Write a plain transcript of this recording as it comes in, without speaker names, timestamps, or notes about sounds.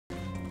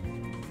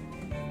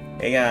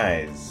Hey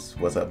guys,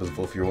 what's up? It's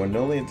Volf, your one and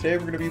only, and today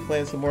we're going to be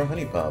playing some more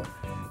Huniepop.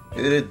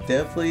 It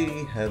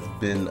definitely has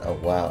been a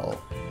while,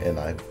 and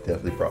I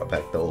definitely brought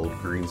back the old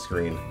green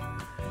screen.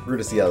 We're going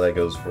to see how that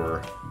goes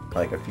for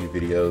like a few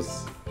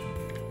videos.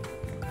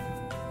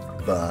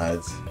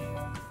 But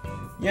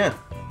yeah,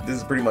 this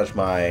is pretty much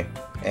my,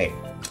 hey,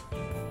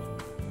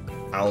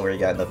 I don't really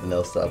got nothing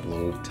else to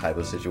upload type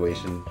of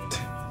situation.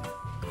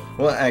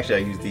 Well, actually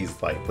I use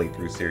these like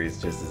playthrough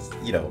series just as,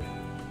 you know,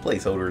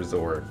 placeholders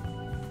or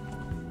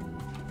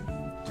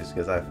just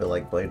because I feel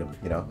like playing them,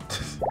 you know.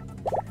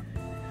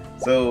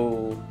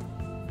 So,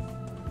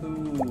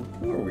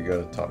 who are we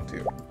going to talk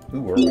to?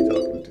 Who were we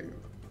talking to?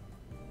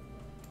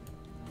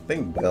 I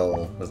think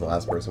Belle was the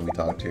last person we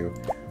talked to.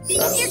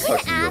 If you're talk gonna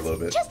to you a ask, little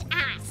bit. just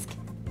ask.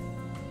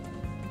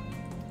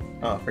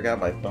 Oh, I forgot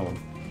my phone.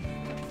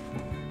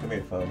 Give me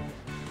a phone.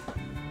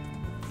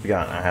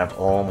 Forgot, I have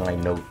all my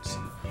notes.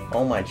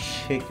 All my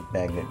chick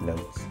magnet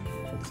notes.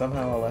 And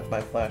somehow I left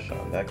my flash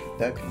on. That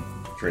could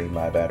drain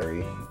my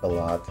battery a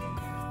lot.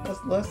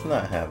 Let's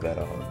not have that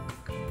on.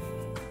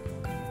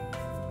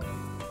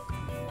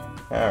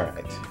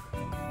 Alright.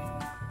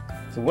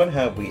 So what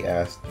have we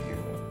asked you?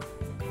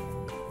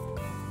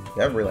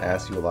 We haven't really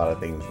asked you a lot of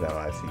things now,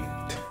 I see.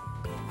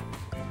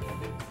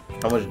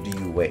 How much do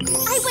you weigh?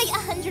 I weigh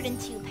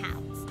 102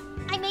 pounds.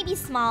 I may be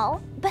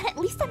small, but at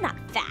least I'm not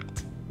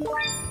fat.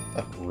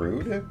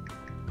 Rude?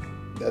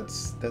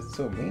 That's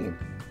so mean.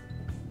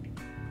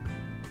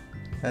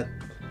 That's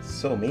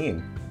so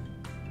mean.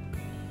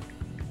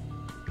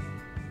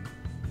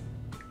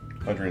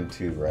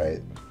 102, right?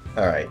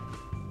 Alright.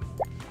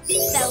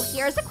 So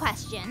here's a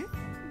question.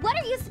 What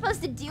are you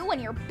supposed to do when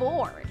you're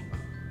bored?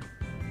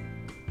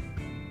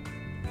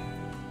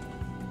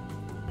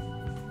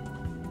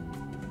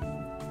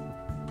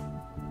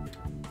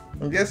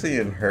 I'm guessing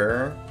in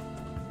her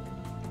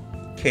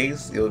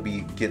case, it would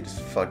be get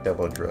fucked up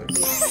on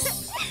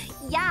drugs.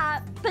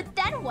 Yeah, but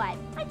then what?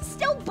 I'm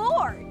still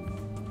bored.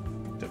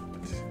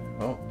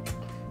 Oh.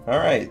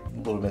 Alright,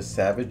 little Miss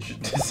Savage.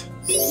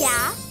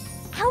 Yeah?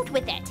 Out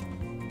with it.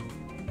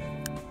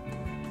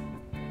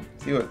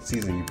 See what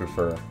season you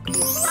prefer.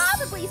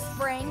 Probably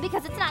spring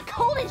because it's not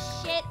cold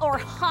as shit or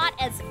hot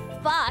as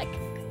fuck.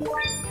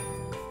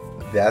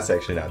 That's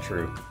actually not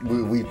true.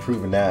 We've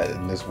proven that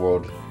in this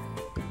world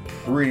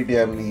pretty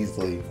damn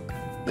easily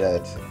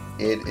that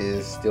it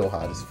is still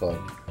hot as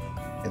fuck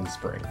in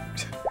spring.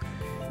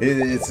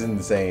 It's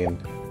insane.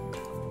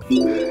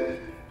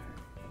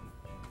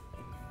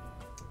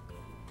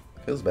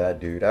 Feels bad,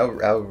 dude. I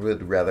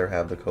would rather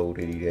have the cold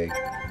 80 day.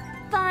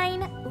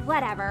 Fine,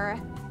 whatever.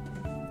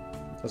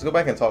 Let's go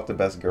back and talk to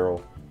Best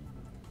Girl.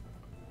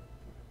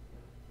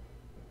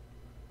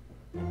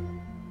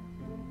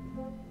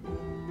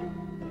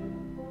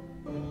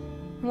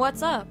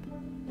 What's up?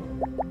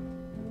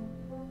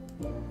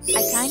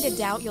 I kinda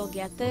doubt you'll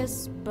get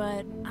this,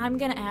 but I'm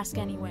gonna ask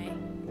anyway.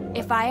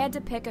 If I had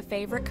to pick a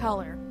favorite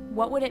color,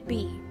 what would it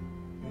be?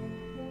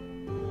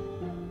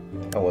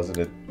 Oh, wasn't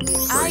it?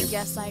 I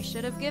guess I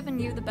should have given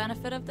you the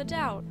benefit of the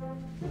doubt.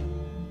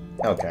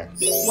 Okay.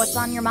 What's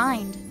on your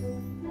mind?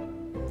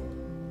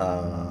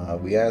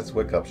 We asked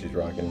what cup she's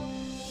rocking.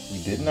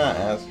 We did not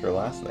ask her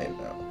last name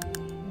though.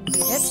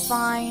 It's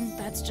fine,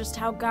 that's just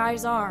how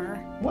guys are.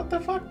 What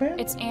the fuck, man?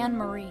 It's Anne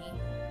Marie.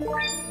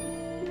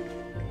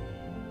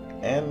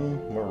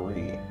 Anne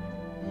Marie.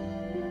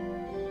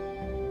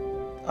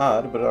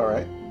 Odd, but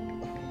alright.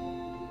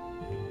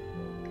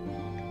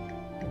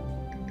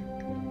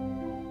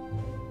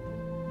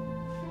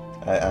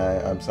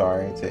 I'm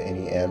sorry to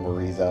any Anne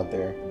Maries out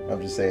there.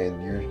 I'm just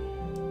saying you're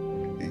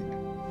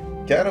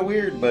kind of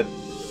weird, but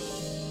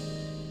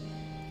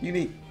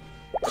unique.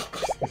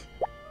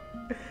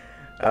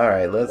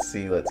 Alright, let's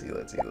see. What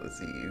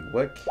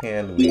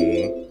can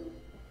we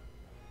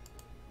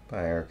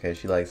buy her? Okay,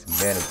 she likes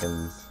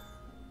mannequins.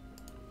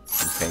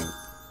 Okay.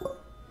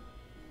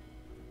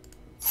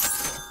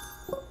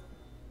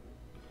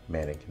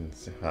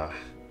 Mannequins. Ah.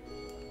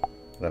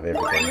 Love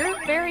everything.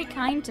 You're very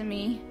kind to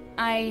me.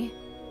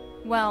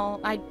 Well,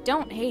 I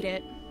don't hate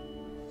it.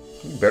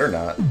 You better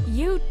not.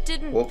 You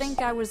didn't Whoops.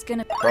 think I was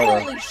gonna- Hold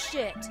on. Holy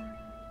shit!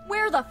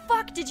 Where the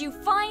fuck did you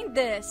find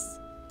this?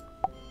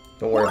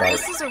 Don't worry about it.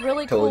 This is a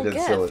really Totally cool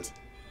didn't steal it. gift.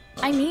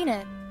 I mean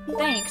it.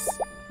 Thanks.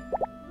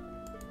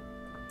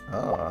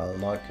 Oh, I'll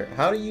unlock her.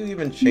 How do you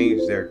even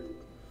change their,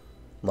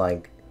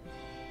 like,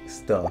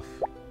 stuff?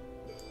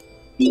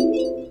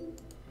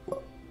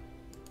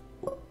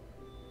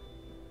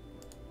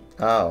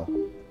 Oh.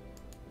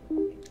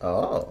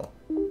 Oh.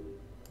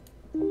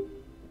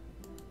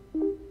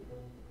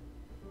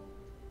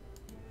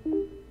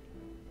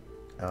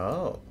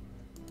 Oh.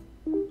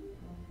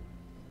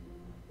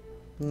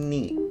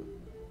 Neat.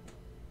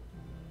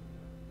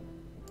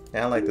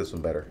 Yeah, I like this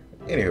one better.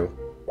 Anywho.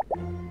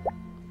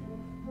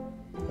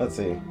 Let's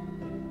see.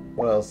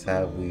 What else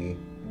have we...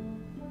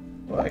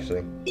 Well,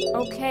 actually...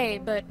 Okay,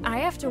 but I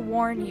have to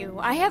warn you.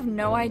 I have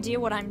no idea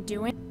what I'm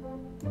doing.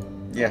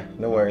 Yeah,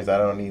 no worries. I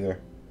don't either.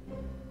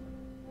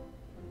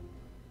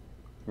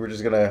 We're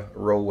just gonna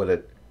roll with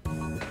it.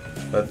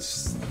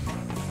 Let's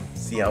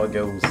see how it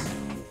goes.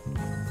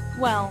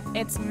 Well,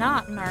 it's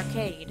not an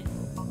arcade.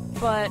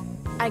 But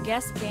I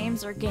guess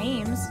games are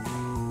games.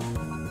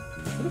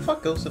 Who the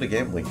fuck goes to the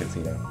gambling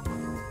casino?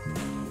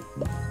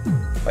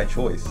 By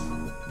choice.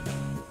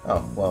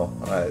 Oh, well,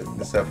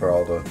 except for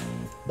all the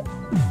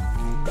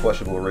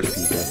questionable rich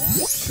people.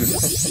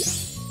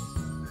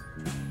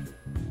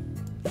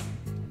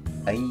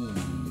 Aye.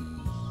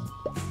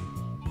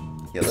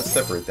 Yeah, let's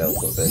separate that a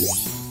little bit.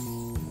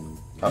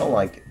 I don't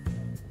like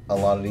a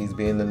lot of these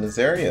being in this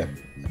area.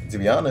 To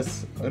be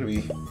honest, I'm gonna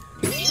be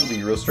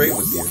real straight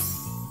with you.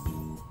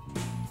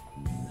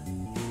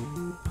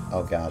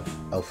 Oh god.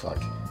 Oh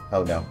fuck.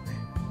 Oh no.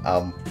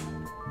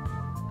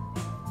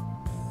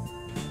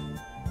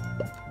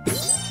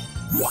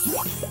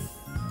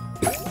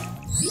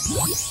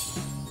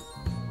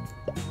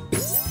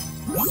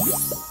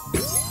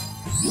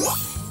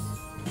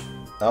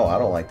 Oh, I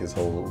don't like this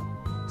whole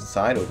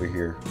side over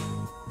here.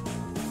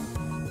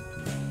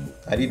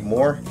 I need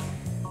more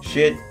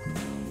shit.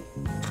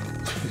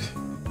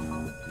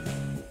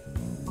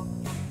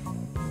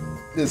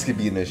 This could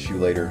be an issue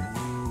later.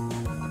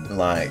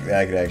 Like,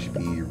 that could actually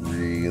be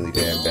really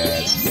damn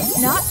bad.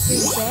 Not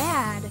too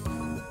bad.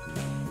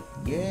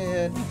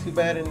 Yeah, not too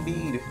bad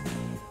indeed.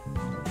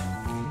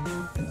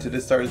 Until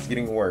this starts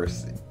getting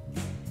worse.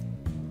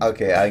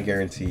 Okay, I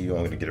guarantee you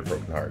I'm gonna get a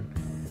broken heart.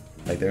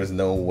 Like, there's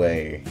no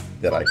way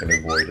that I can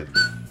avoid it.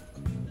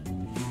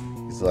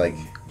 It's like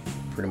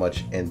pretty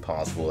much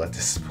impossible at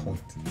this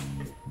point.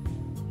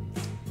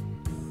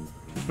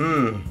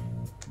 Do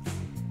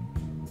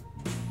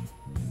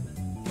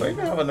I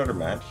even have another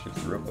match?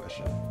 It's the real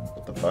question.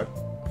 What the fuck?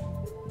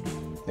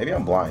 Maybe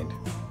I'm blind.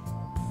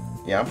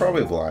 Yeah, I'm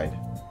probably blind.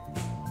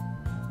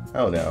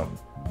 Oh no.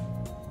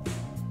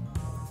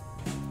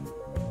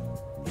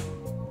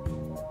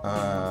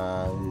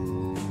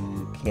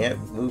 Can't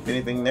move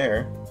anything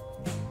there.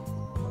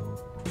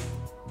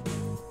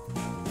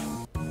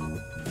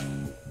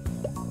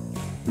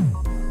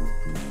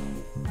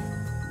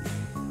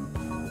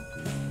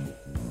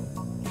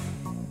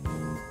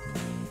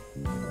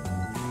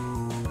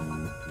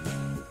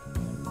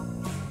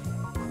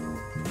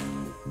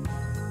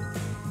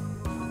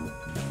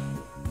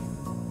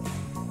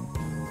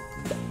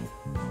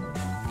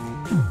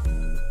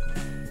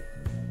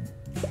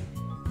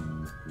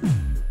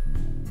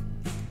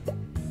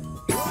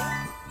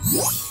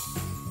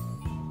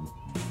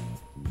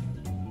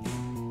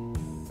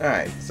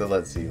 Alright, so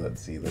let's see. Move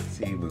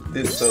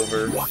this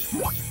over. Move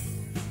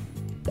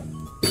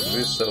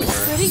this over.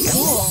 Pretty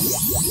cool.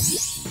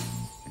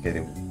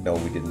 Okay, no,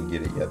 we didn't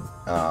get it yet.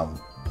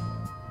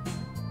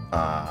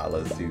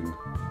 Let's do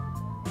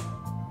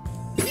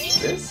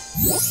this.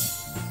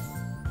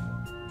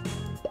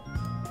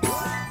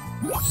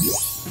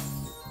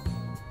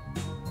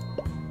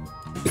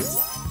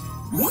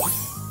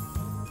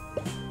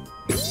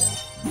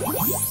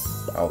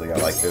 I don't think I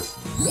like this.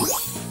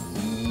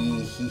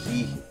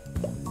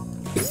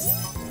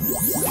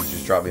 You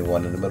just drop me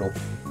one in the middle.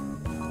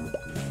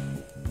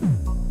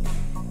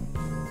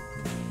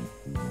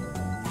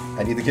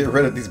 I need to get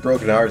rid of these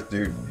broken hearts,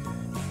 dude.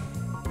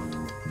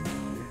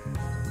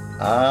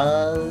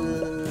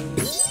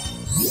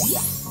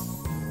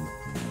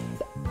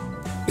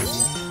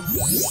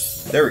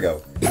 There we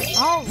go.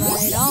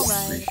 Alright.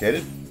 Appreciate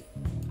it.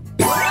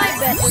 I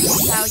bet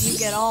this is how you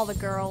get all the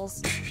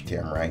girls.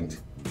 Damn right.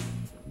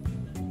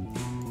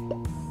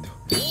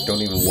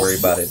 Don't even worry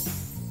about it.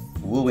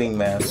 Wooing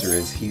Master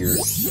is here.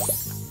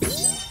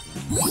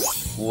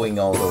 Wooing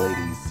all the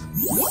ladies.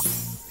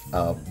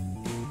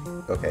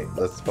 Okay,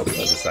 let's focus on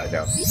this side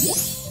now.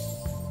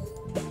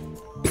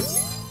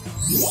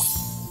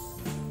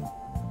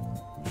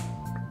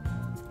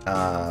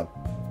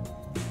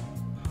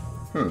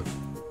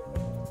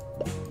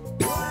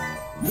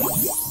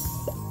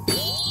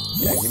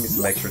 Yeah, give me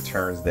some extra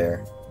turns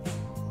there.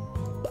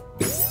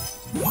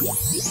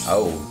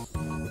 Oh.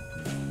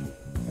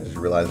 I just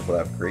realized what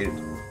I've created.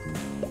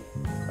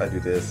 If I do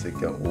this, it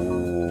go.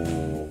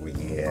 Oh,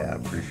 yeah.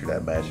 I'm pretty sure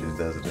that matches,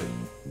 doesn't it?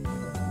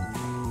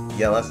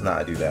 Yeah, let's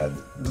not do that.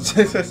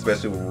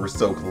 Especially when we're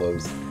so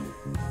close.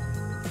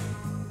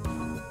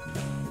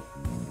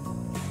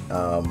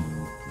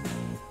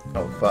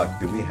 Oh, fuck.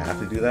 Do we have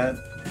to do that?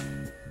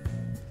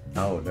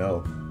 Oh,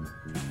 no.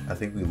 I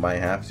think we might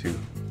have to.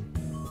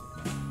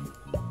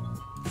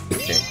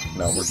 Okay,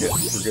 no, we're good.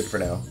 We're good for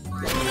now.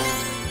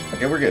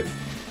 Okay, we're good.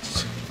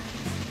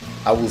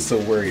 I was so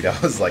worried. I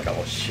was like,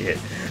 oh shit.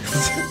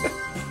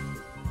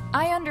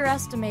 I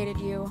underestimated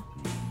you.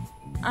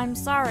 I'm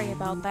sorry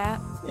about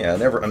that. Yeah,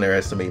 never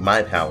underestimate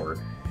my power.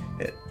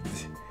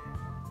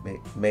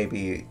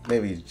 Maybe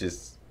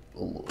just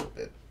a little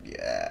bit.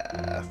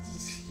 Yeah.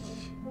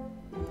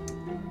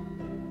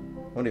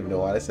 I don't even know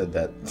why I said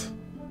that.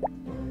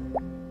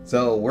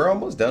 So, we're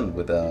almost done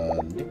with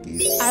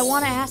Nikki. I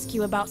want to ask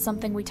you about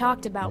something we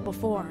talked about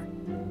before.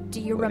 Do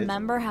you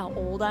remember how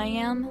old I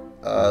am?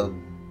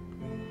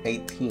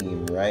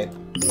 18, right?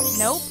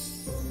 Nope.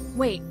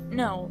 Wait,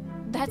 no.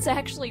 That's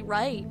actually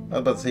right. I was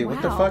about to say,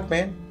 what the Wow. fuck,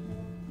 man?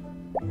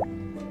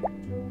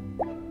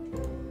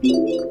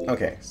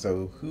 Okay,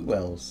 so who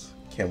else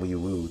can we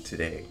woo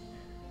today?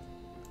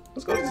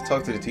 Let's go to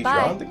talk to the teacher.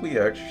 Bye. I don't think we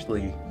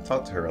actually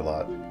talked to her a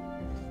lot.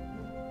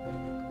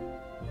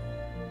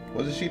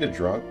 Wasn't she the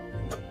drunk?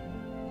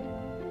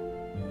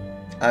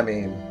 I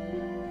mean...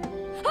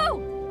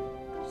 Oh!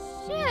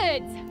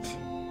 Shit!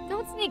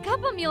 Don't sneak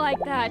up on me like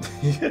that.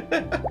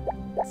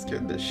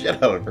 Scared the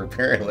shit out of her,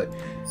 apparently.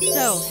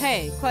 So,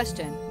 hey,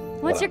 question.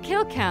 What's What? your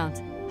kill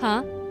count?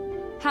 Huh?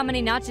 How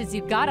many notches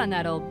you got on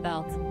that old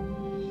belt?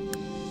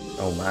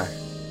 Oh my.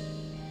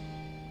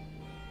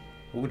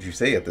 What would you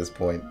say at this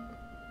point?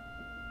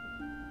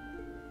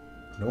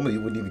 Normally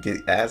you wouldn't even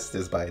get asked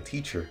this by a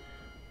teacher.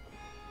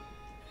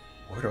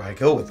 Where do I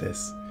go with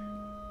this?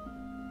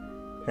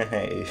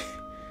 Hey,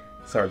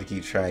 it's hard to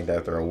keep track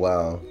after a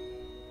while.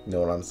 You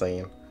know what I'm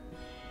saying?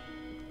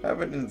 I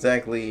haven't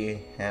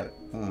exactly had...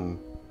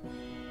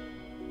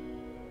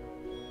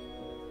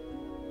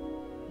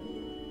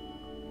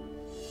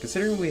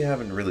 Considering we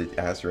haven't really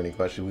asked her any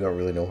questions, we don't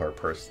really know her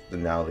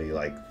personality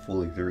like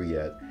fully through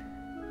yet.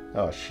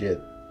 Oh shit.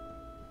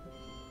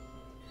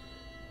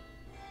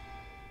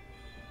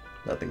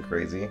 Nothing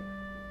crazy.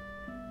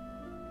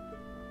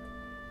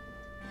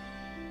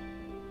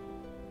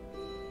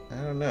 I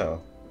don't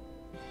know.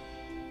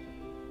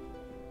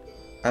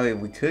 I mean,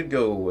 we could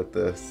go with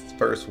the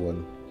first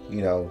one,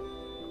 you know.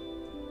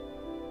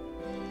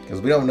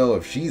 Because we don't know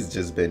if she's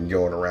just been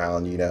going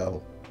around, you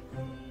know.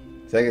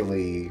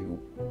 Secondly,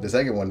 the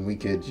second one, we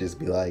could just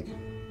be like,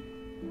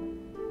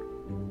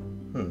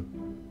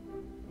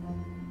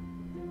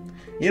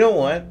 You know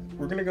what?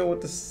 We're gonna go with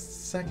the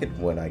second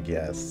one, I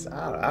guess.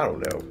 I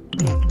don't know.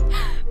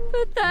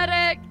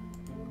 Pathetic.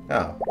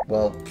 Oh,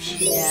 well,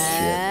 shit.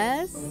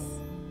 Yes.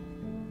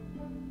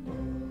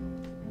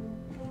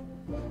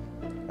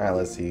 Alright,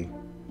 let's see.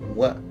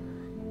 What?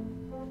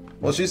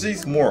 Well, she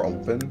seems more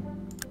open.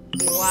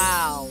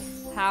 Wow.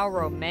 How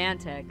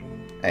romantic.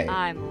 Hey.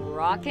 I'm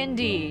rockin'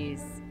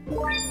 D's.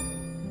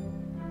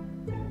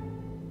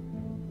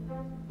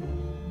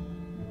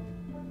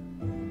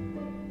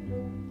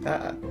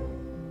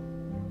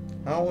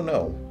 I don't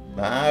know.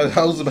 I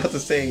was about to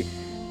say,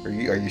 are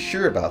you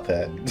sure about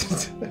that?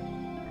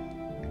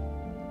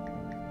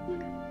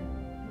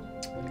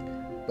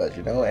 But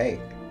you know, hey,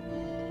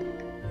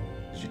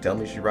 she tell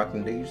me she's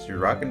rocking D's. She's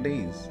rocking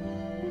D's.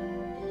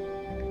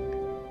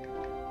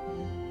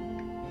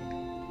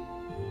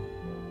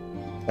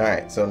 All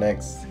right. So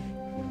next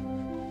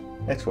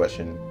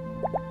question.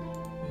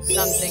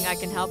 Something I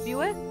can help you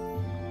with?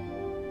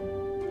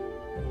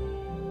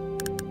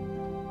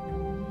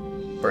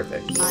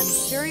 Birthday. I'm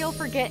sure you'll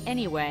forget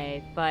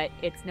anyway, but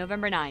it's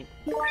November 9th.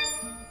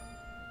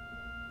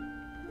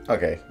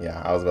 Okay,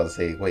 yeah, I was about to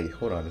say, wait,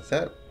 hold on, is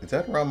that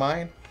around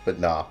mine? But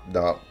no,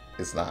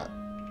 it's not.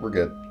 We're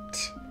good.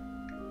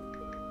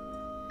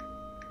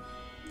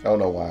 I don't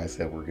know why I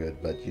said we're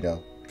good, but you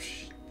know,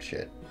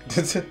 shit.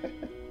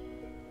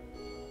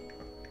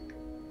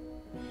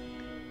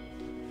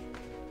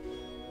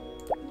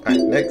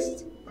 Alright,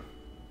 next.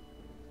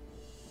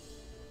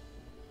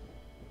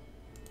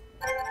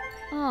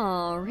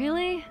 Oh,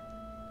 really?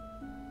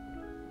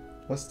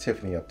 What's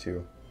Tiffany up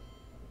to?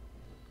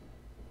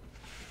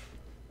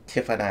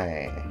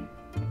 Tiffany.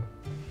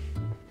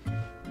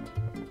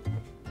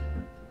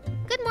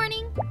 Good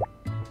morning.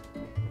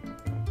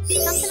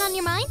 Something on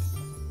your mind?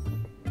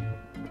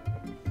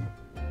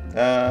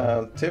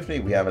 Tiffany,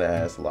 we haven't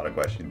asked a lot of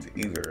questions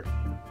either.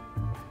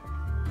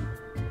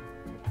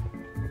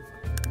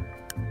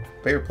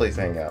 Favorite place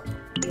to hang out?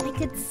 I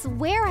could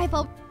swear I've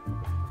No,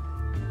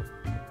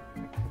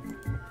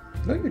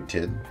 you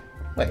did.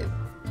 Wait.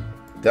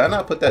 Did I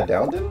not put that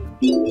down then?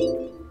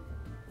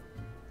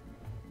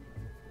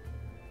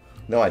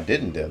 No, I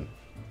didn't then.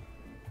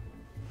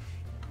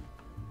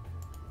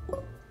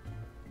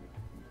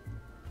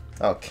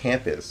 Oh,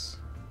 campus.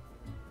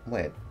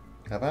 Wait.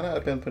 Have I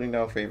not been putting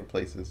down favorite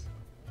places?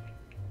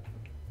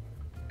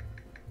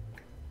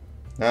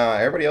 Nah,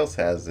 everybody else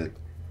has it.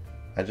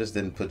 I just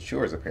didn't put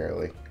yours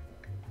apparently.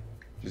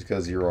 Just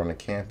because you're on the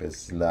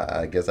campus. Nah,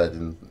 I guess I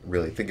didn't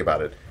really think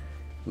about it.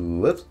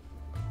 Whoops.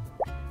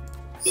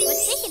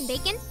 What's shaking,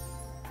 Bacon?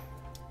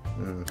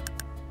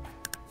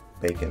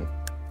 Bacon.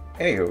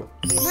 Anywho.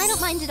 I don't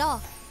mind at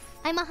all.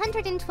 I'm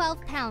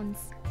 112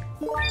 pounds.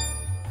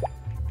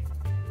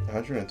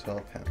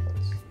 112 pounds.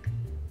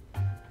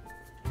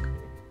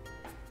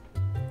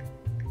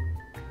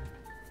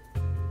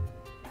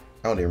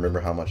 I don't even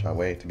remember how much I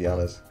weigh, to be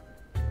honest.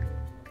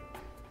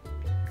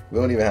 We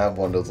don't even have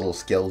one of those little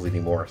scales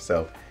anymore,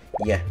 so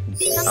yeah,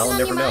 I'll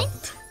never know.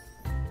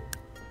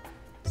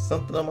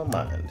 Something on my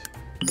mind.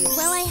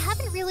 Well, I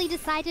haven't really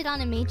decided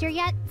on a major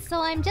yet,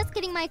 so I'm just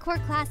getting my core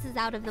classes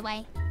out of the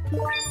way.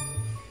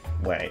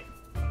 Wait.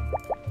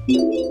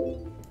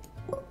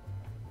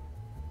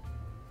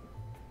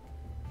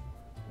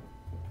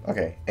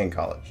 Okay, in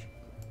college.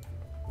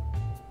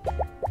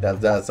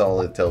 That's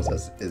all it tells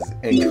us is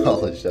in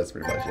college. That's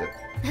pretty much it.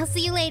 I'll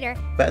see you later.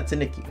 Back to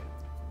Nikki.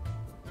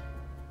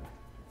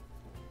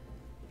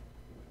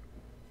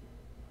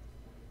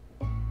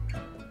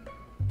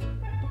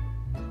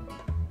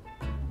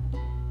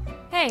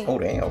 Hey. Oh,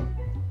 damn.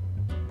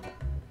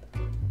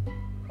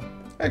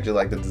 I actually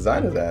like the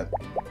design of that.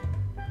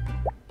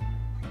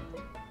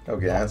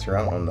 Okay, answer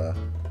out on the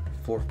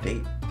 4th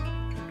date.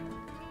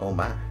 Oh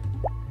my.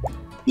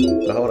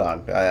 But hold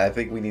on, I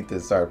think we need to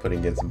start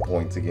putting in some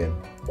points again.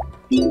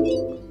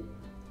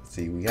 Let's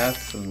see, we got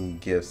some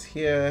gifts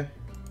here.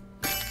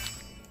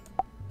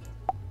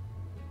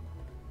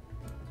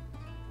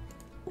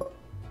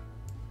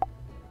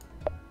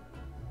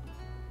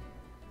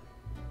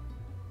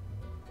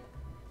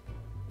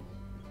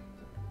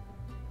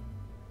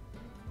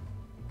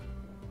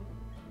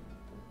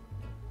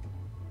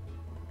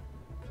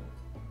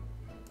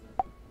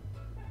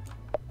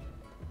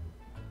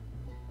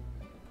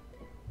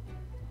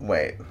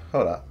 Wait,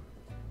 hold up.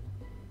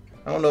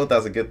 I don't know if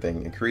that's a good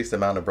thing. Increase the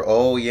amount of...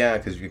 Oh, yeah,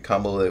 because you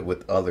combo it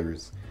with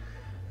others.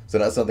 So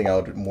that's something I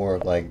would more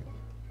of, like,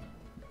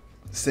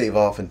 save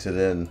off into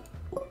then.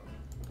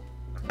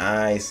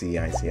 I see.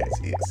 I see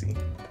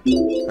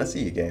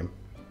you, game.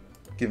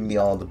 Giving me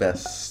all the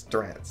best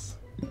strats.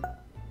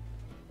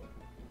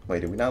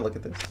 Wait, did we not look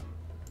at this?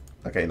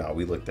 Okay, no,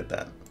 we looked at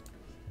that.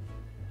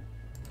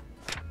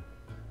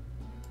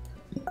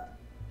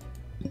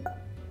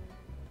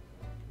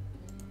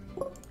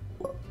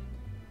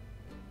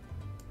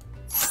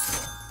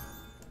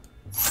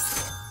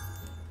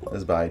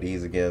 Let's buy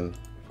these again.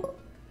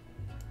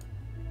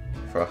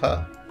 For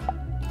her.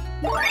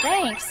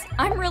 Thanks.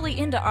 I'm really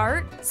into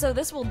art, so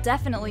this will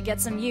definitely get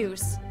some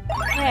use.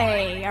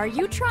 Hey, are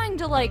you trying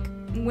to, like,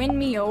 win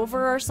me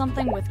over or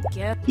something with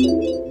gifts?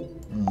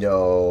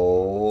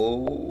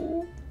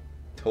 No.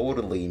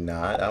 Totally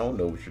not. I don't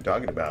know what you're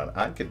talking about.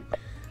 I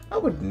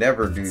would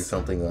never do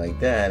something like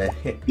that.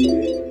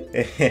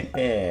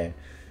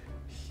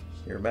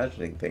 You're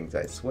imagining things,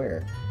 I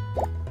swear.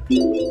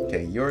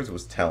 Okay, yours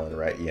was talent,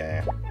 right?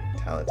 Yeah.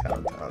 Talent.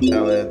 Oh,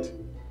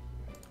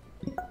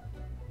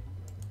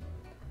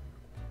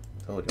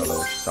 y'all know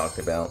what she's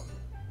talking about.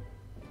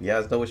 You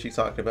guys know what she's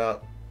talking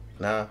about?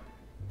 Nah.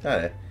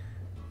 I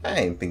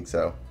didn't think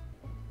so.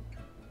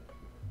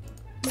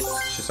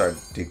 Should start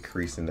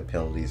decreasing the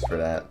penalties for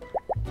that.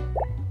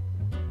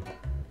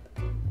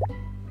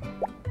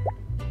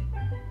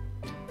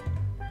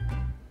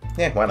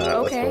 Yeah, why not?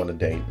 Okay. Let's go on a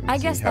date and I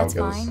see guess how that's it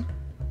goes. fine.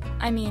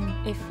 I mean,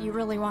 if you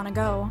really want to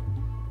go.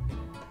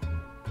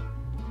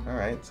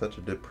 Alright, such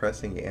a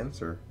depressing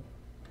answer.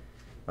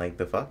 Like,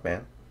 the fuck,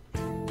 man?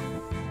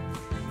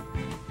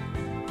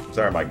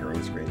 Sorry, my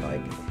green screen,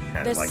 like,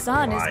 has, The like,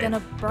 sun is light, gonna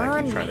like,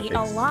 burn he's trying to me fix.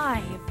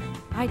 alive.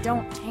 I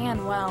don't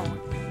tan well.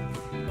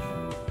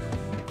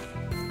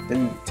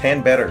 Then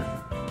tan better.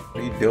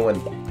 What are you doing?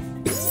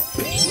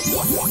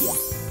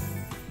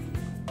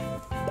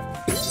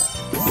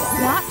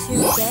 Not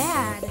too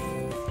bad.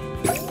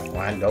 Oh,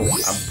 I know,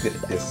 I'm good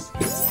at this.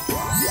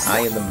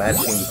 I am the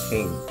matching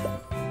king.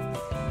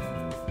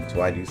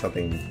 Until I do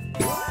something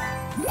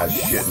I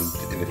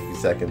shouldn't in a few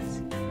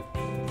seconds.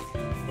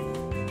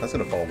 That's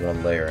gonna fall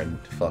one layer and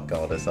fuck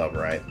all this up,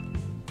 right?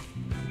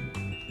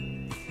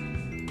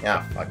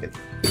 Yeah, fuck it.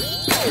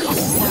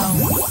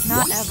 No,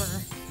 not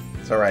ever.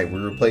 It's alright, we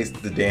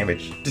replaced the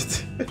damage.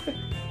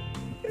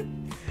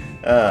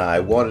 I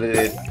wanted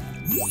it.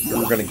 We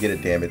were gonna get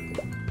it, damn it.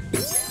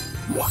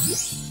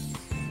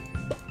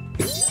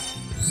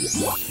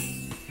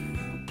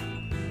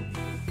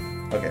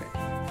 Okay,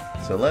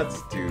 so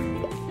let's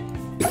do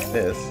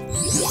this.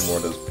 More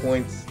of those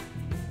points.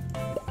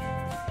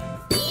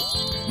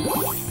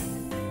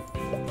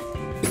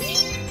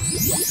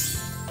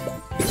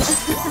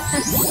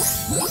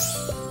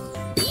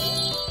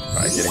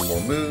 Alright, getting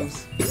more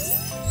moves.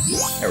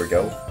 There we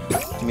go.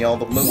 Give me all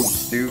the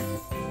moves, dude.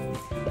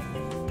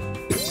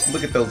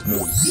 Look at those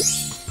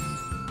moves.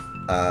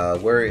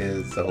 Where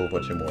is a whole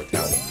bunch of more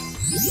talents?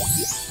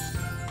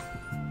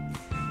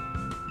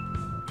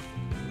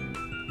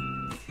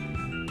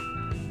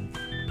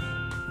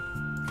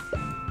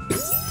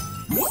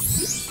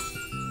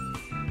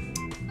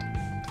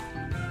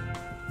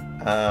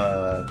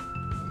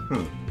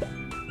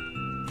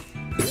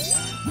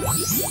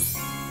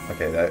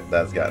 Okay,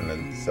 that's gotten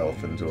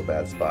itself into a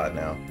bad spot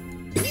now.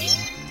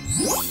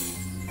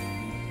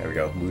 There we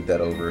go, move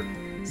that over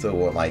so it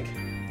won't, like,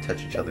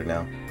 touch each other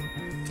now.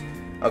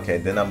 Okay,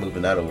 then I'm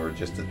moving that over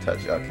just to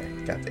touch. Okay,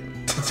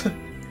 goddamn.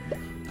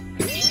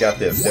 Got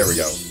this, there we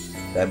go.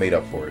 That made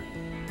up for it.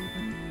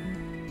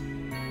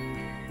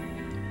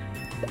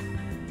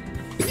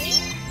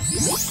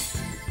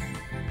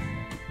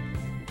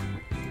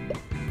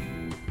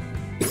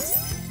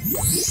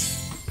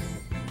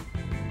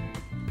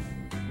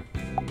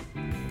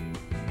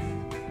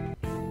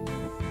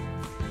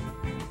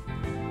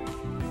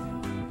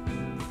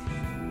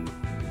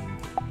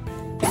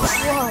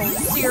 Whoa,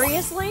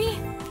 seriously?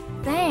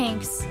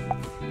 Thanks.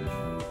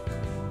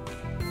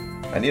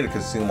 I need to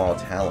consume all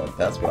talent,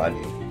 that's what I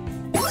need.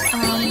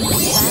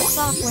 That's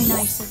awfully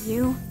nice of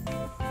you.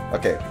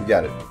 Okay, we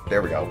got it.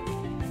 There we go.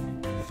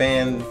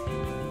 Fantastic.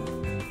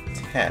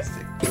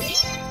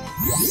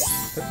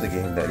 That's the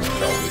game that you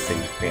should always say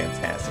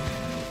fantastic.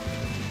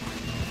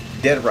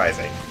 Dead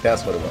Rising,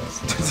 that's what it was.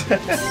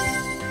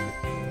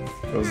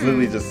 I was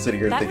literally just sitting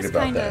here thinking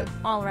about that. That was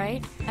kinda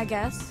alright, I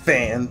guess.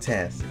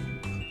 Fantastic.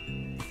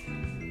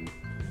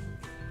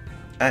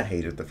 I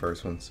hated the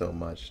first one so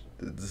much.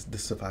 The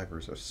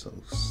survivors are so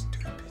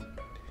stupid.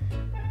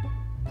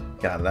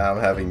 God, now I'm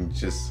having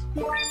just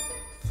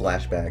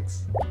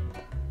flashbacks.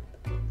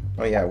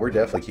 Oh yeah, we're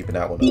definitely keeping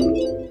that one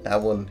on. That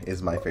one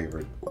is my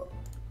favorite.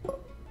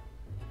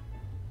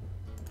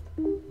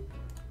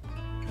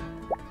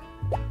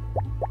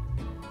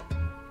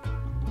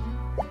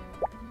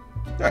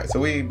 Alright, so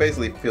we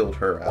basically filled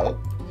her out.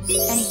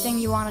 Anything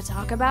you want to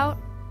talk about?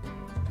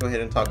 Go ahead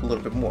and talk a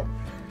little bit more.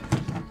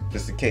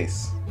 Just in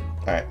case.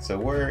 Alright, so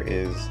where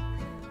is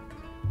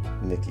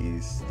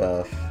Nikki's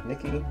stuff?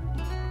 Nikki?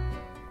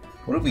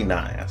 What have we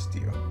not asked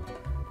you?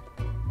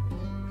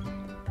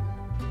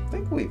 I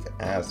think we've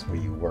asked where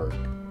you work.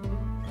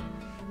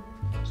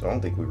 So I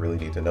don't think we really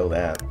need to know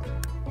that.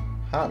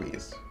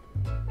 Hobbies.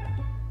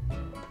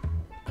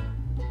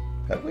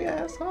 Have we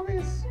asked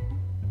hobbies?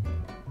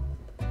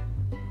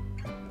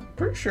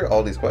 Pretty sure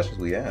all these questions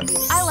we asked.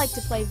 I like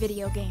to play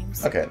video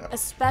games. Okay, no.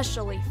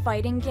 Especially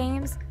fighting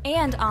games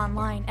and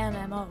online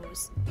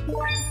MMOs.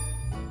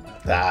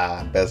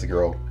 Ah, best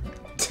girl.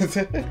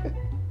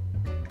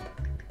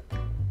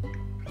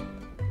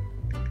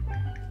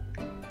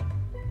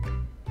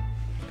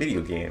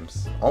 Video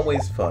games.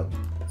 Always fun.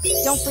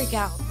 Don't freak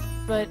out,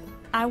 but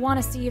I want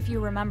to see if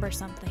you remember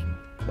something.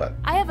 What?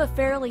 I have a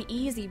fairly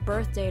easy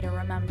birthday to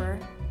remember.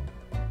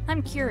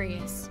 I'm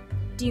curious.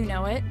 Do you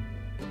know it?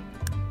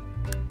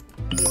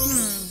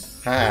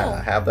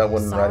 I have that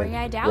one Sorry,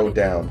 I doubted wrote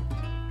down.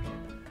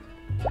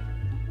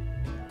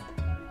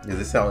 Is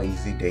this how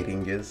easy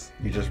dating is?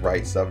 You just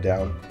write stuff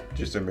down,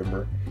 just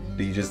remember?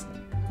 Do you just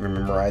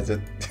memorize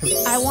it?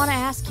 I want to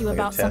ask you Like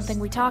a about test? something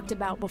we talked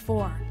about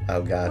before.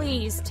 Oh god.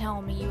 Please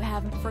tell me you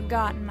haven't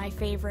forgotten my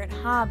favorite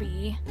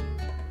hobby.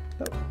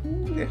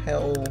 Who the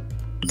hell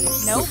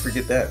Nope. would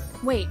forget that?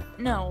 Wait,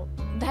 no,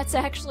 that's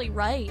actually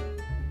right.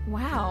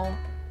 Wow.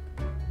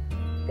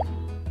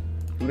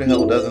 Who the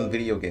hell doesn't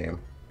video game?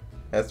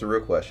 That's the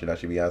real question I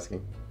should be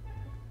asking.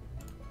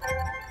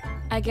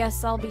 I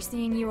guess I'll be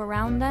seeing you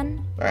around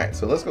then? Alright,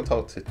 so let's go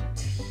talk to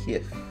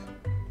Tiff.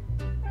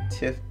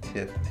 Tiff.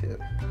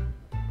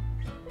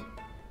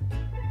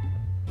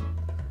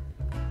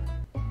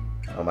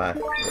 Oh my. Hi.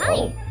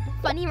 Oh,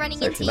 Funny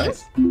running into sexy you.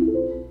 nice.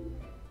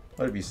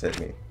 What have you sent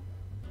me?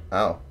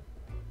 Oh.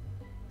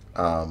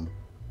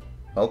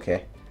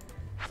 Okay.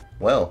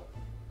 Well.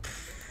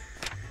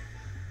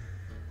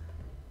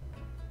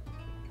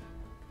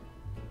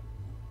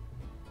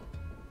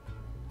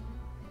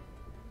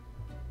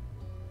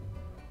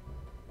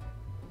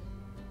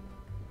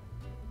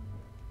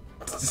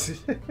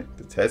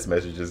 The text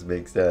message just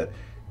makes that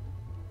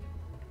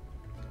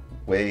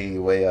way,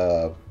 you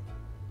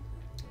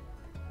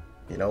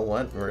know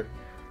what? We're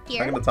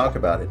Here. not gonna talk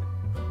about it.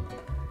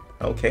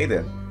 Okay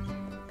then.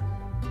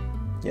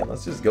 Yeah,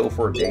 let's just go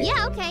for a date.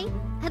 Yeah, okay.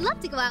 I'd love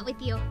to go out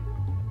with you.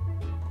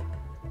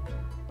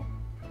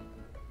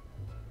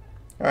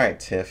 Alright,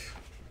 Tiff.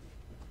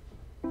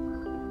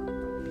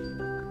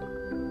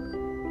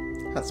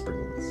 Hot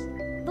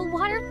springs. The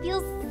water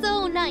feels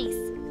so nice.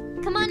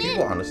 Come on Do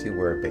people in. honestly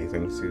wear a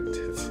bathing suit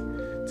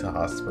to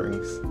hot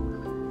springs?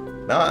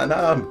 Now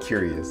I'm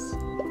curious.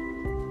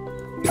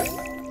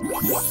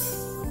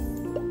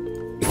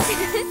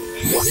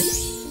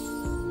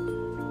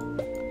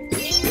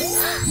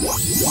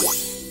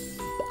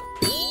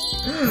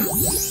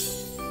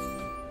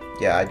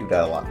 Yeah, I do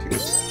that a lot too.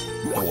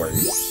 Don't worry.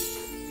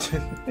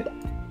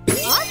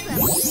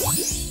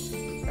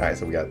 Awesome. Alright,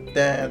 so we got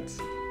that.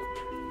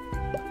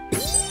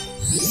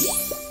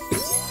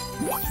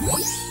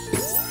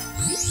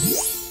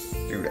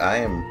 Dude, I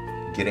am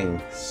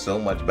getting so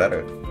much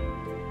better.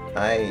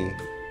 I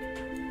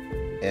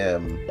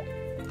am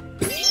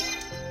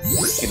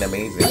freaking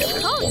amazing at this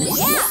point. Oh,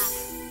 yeah.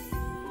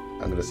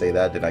 I'm gonna say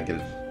that, then I get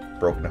a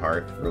broken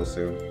heart real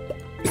soon.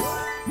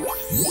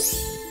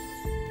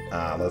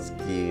 Let's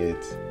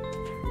get...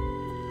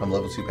 I'm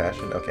level 2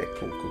 passion. Okay,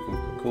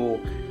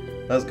 cool.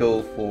 Let's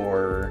go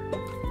for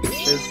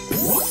this.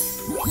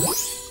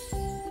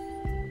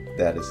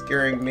 That is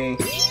scaring me.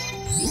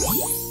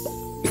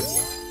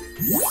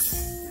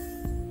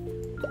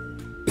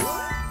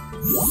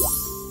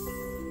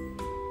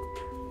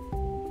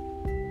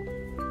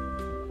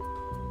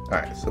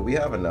 Alright, so we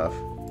have enough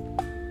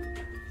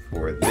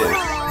for this.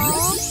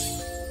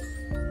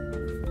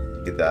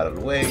 Get that out of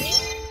the way.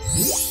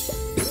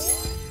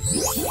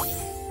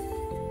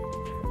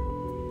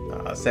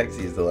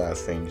 Sexy is the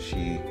last thing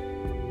she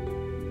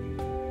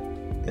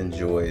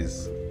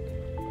enjoys.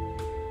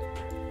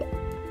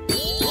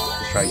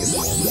 Let's try to get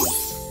some more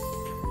moves.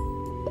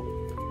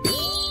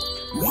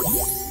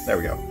 There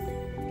we go.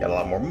 Got a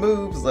lot more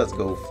moves. Let's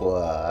go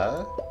for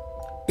that.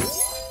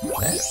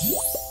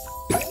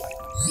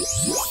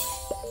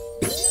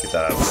 Get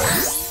that out of the way.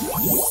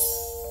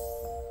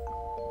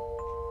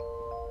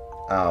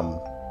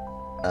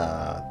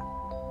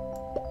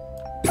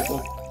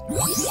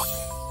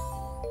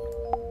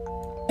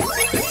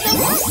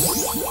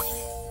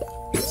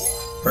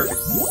 Perfect.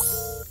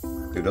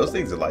 Dude, Dude, those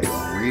things are like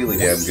really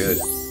damn good.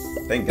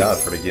 Thank God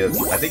for the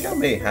gifts. I think I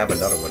may have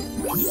another one.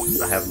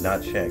 I have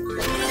not checked.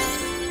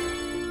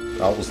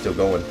 I was still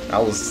going. I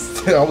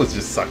was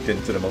just sucked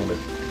into the moment.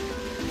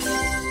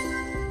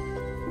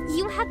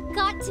 You have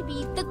got to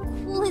be the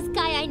coolest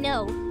guy I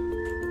know.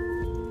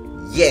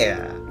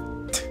 Yeah!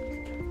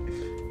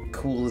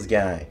 Coolest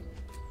guy.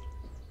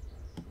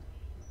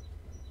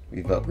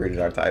 We've upgraded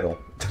our title.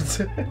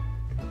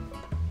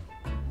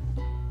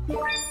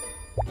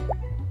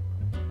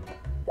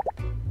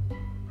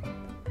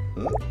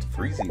 It's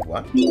freezy,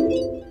 what?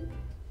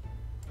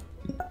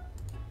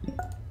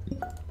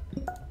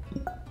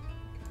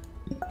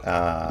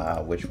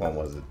 Which one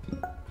was it?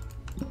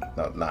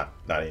 No, not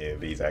any of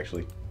these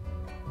actually.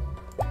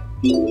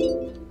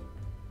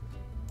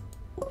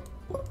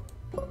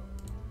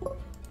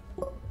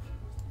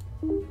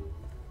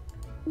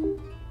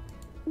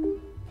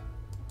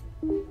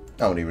 I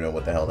don't even know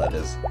what the hell that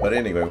is. But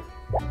anyway.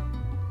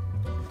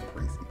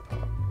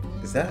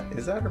 Huniepop. Is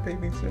that her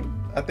bathing suit?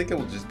 I think it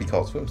would just be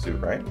called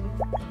swimsuit, right?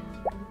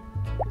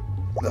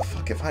 The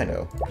fuck if I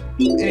know.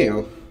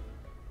 Anywho.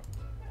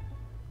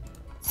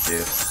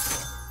 Yeah.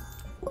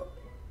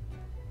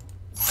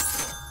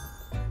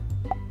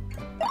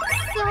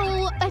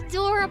 So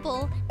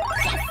adorable.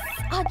 Yes!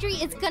 Audrey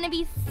is gonna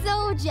be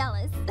so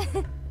jealous.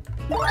 Oh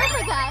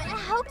my god,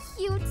 how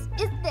cute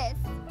is this?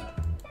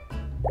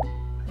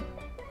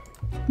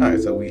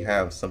 Alright, so we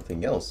have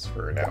something else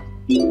for her now.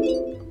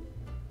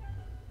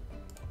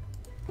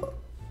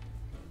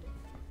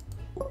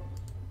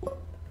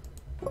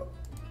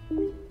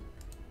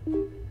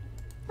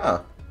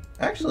 Huh.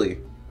 Actually,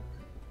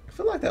 I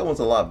feel like that one's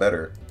a lot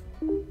better.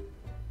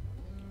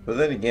 But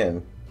then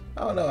again,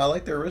 I don't know, I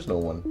like the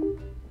original one.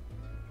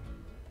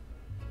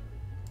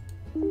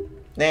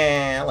 Nah,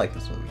 I like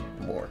this one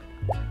more.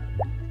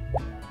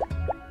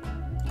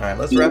 Alright,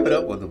 let's wrap it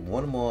up with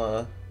one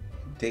more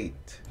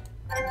date.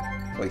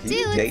 Wait, can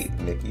you date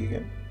Nikki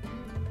again?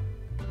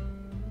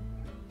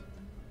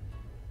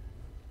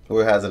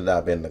 Or has it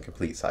not been a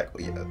complete cycle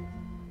yet?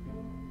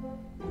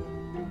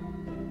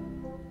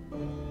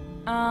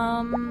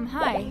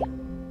 Hi.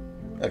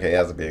 Okay, it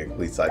hasn't been a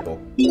complete cycle.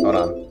 Hold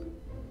on.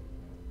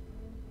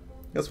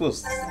 Guess we'll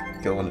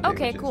go on the date.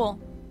 Okay, cool.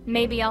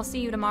 Maybe I'll see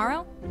you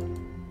tomorrow?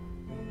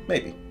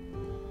 Maybe.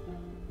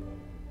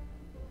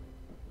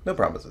 No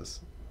promises.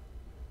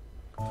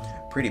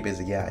 Pretty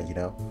busy guy, you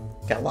know.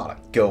 Got a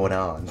lot going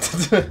on.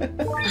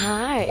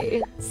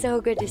 Hi, so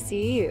good to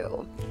see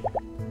you.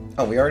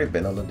 Oh, we already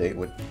been on a date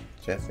with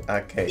Jesse.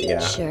 Okay, yeah.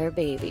 Sure,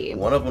 baby.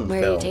 One of them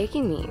Where fell. are you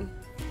taking me?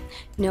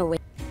 No way.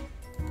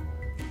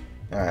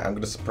 Alright, I'm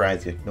gonna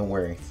surprise you. Don't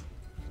worry.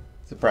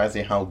 Surprise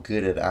you how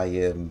good at I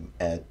am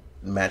at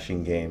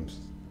matching games.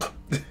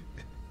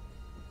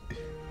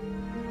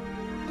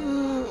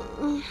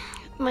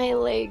 My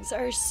legs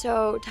are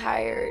so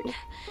tired.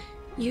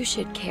 You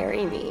should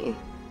carry me.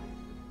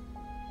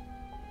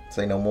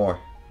 Say no more.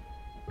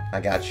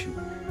 I got you.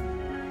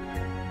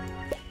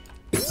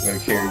 I'm gonna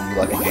carry you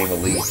like a game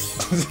of League.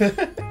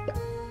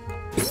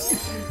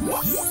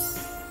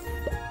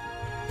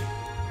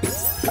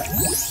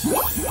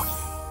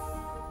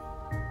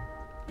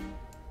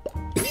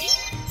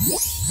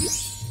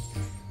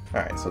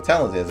 Alright, so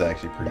talent is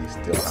actually pretty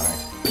still high.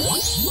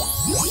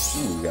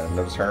 Ooh, we got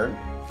another turn.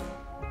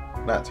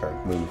 Not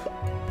turn, move.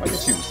 I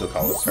guess you would still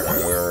call it turn.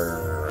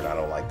 I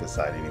don't like this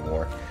side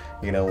anymore.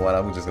 You know what,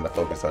 I'm just gonna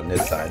focus on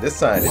this side. This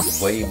side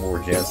is way more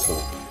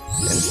gentle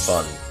and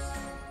fun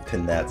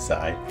than that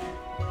side.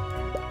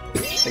 I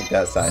think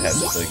that side has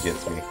something that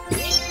gets me.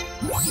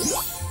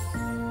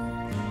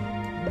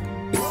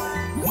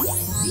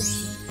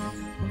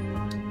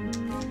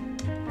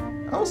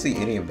 I don't see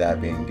any of that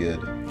being good.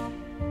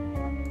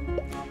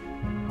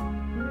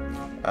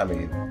 I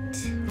mean,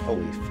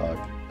 holy fuck.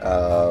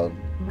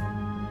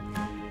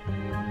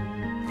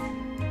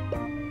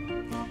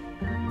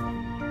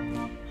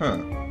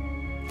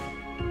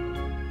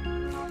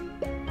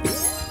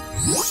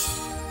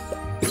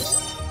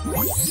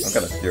 I'm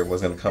kind of scared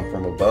what's gonna come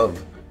from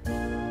above.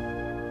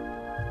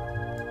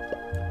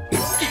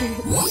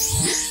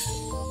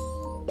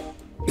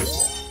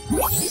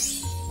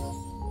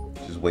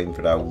 Just waiting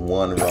for that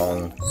one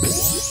wrong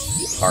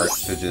part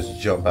to just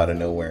jump out of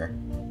nowhere.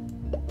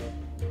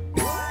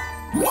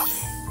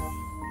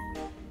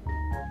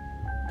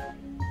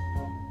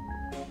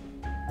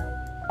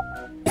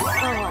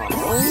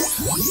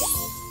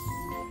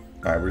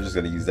 Alright, we're just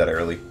gonna use that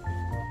early.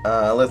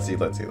 Let's see if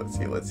we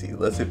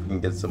can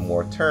get some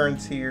more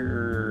turns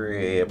here.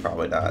 Yeah,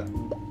 probably not.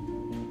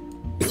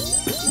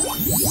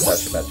 That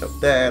should match up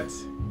that.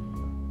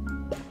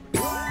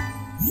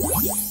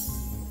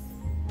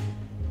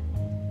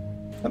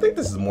 I think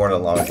this is more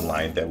along the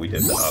line that we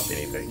did not up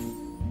anything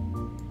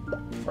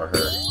for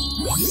her.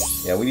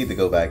 Yeah, we need to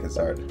go back and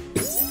start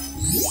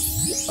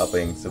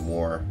upping some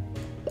more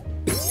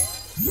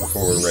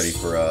before we're ready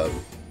for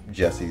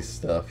Jesse's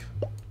stuff.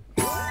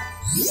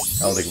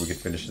 I don't think we can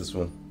finish this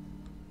one.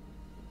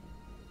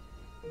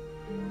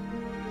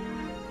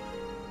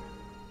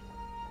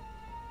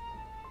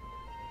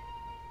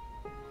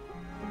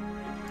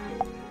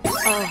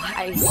 Oh,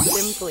 I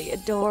simply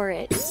adore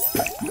it. No,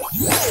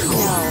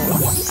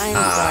 I'm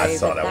sorry,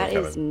 saw but that that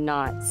one is coming.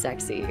 not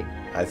sexy.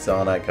 I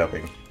saw that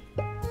coming.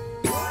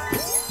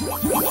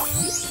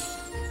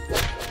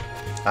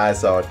 I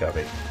saw it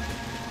coming.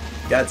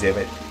 God damn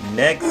it.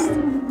 Next.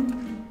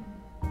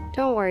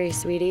 Don't worry,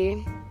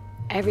 sweetie.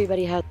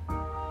 Everybody has.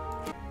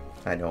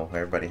 I know,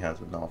 everybody has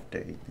an off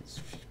day.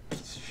 This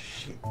piece of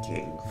shit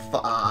game.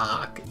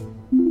 Fuck.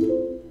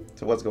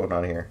 So what's going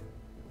on here?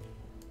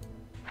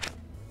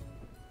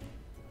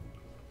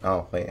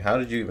 Oh, wait, how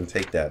did you even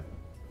take that?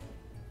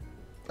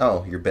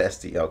 Oh, your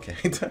bestie, okay.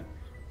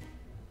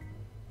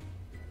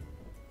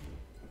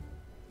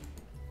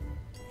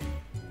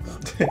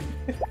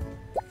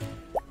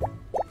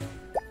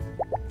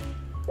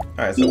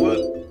 Alright, so what?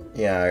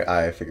 Yeah,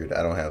 I figured.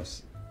 I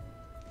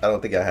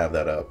don't think I have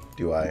that up,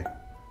 do I?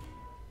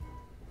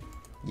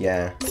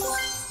 Yeah.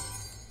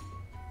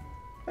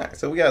 Alright,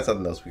 so we got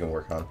something else we can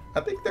work on.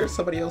 I think there's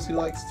somebody else who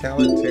likes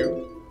talent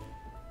too.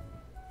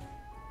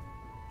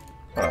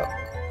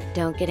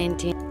 Don't get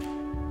into.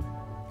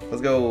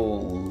 Let's go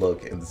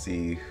look and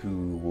see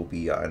who will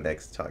be our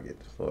next target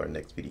for our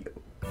next video.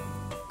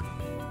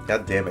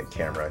 God damn it,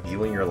 camera.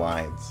 You and your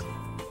lines.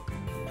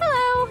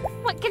 Hello.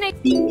 What can I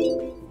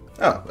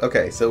Oh,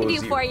 okay, so it was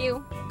do you. for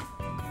you?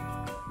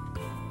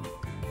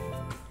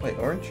 Wait,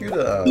 aren't you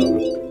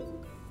the,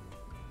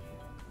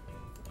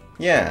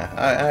 Yeah,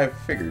 I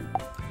figured.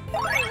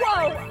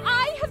 Whoa!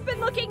 I have been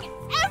looking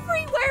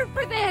everywhere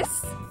for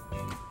this.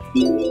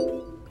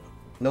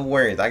 No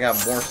worries, I got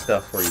more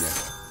stuff for you.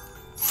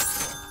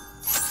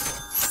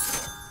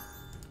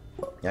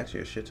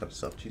 Actually, a shit ton of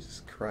stuff.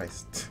 Jesus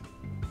Christ.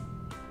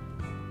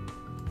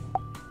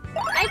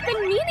 I've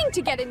been meaning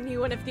to get a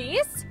new one of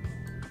these.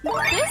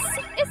 This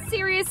is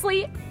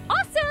seriously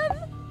awesome!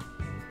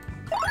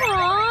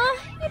 Aw,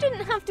 you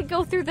didn't have to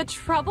go through the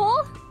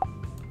trouble.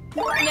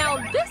 Now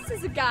this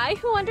is a guy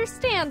who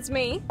understands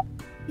me.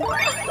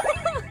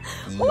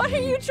 What are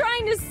you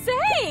trying to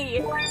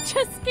say?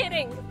 Just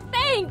kidding.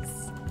 Thanks!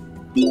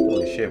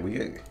 Holy shit,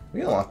 we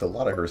unlocked a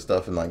lot of her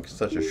stuff in like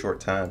such a short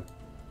time.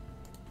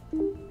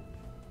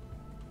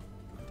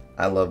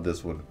 I love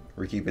this one.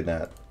 We're keeping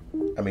that.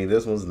 I mean,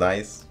 this one's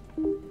nice,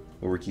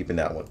 but we're keeping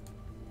that one.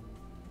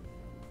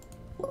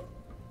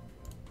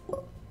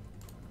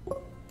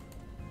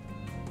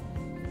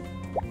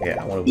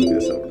 Yeah, I want to move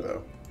this over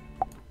though.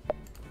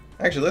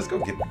 Actually, let's go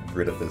get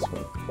rid of this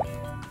one.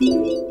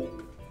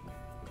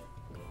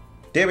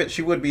 Damn it,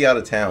 she would be out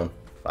of town.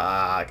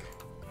 Fuck.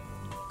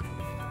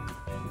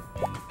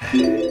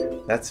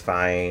 That's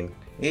fine.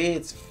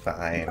 It's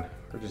fine.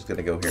 We're just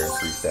gonna go here and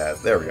freeze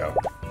that. There we go.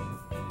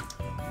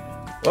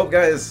 Well,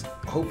 guys,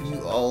 hope you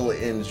all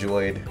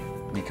enjoyed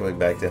me coming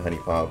back to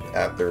Huniepop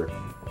after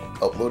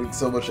uploading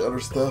so much other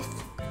stuff.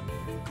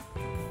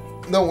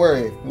 Don't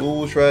worry,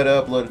 we'll try to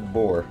upload it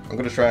more. I'm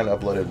gonna try and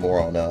upload it more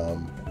on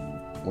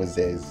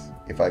Wednesdays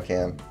if I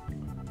can.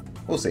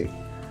 We'll see.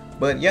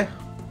 But yeah,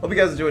 hope you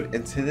guys enjoyed.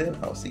 Until then,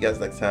 I'll see you guys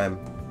next time.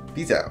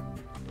 Peace out.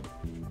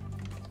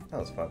 That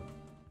was fun.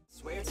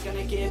 Swear it's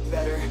gonna get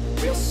better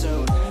real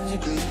soon.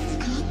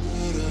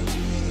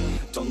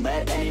 Don't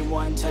let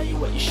anyone tell you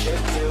what you should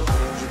do.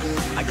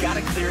 I got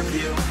a clear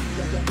view.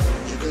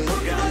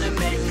 We're gonna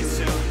make it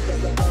soon.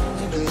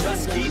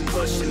 Just keep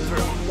pushing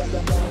through.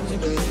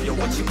 You're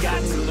what you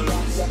got to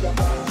lose.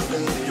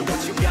 You're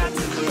what you got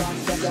to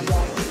lose.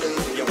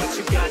 You're what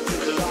you got to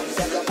lose.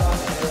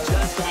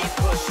 Just keep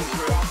pushing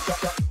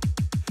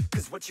through.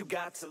 'Cause what you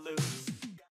got to lose.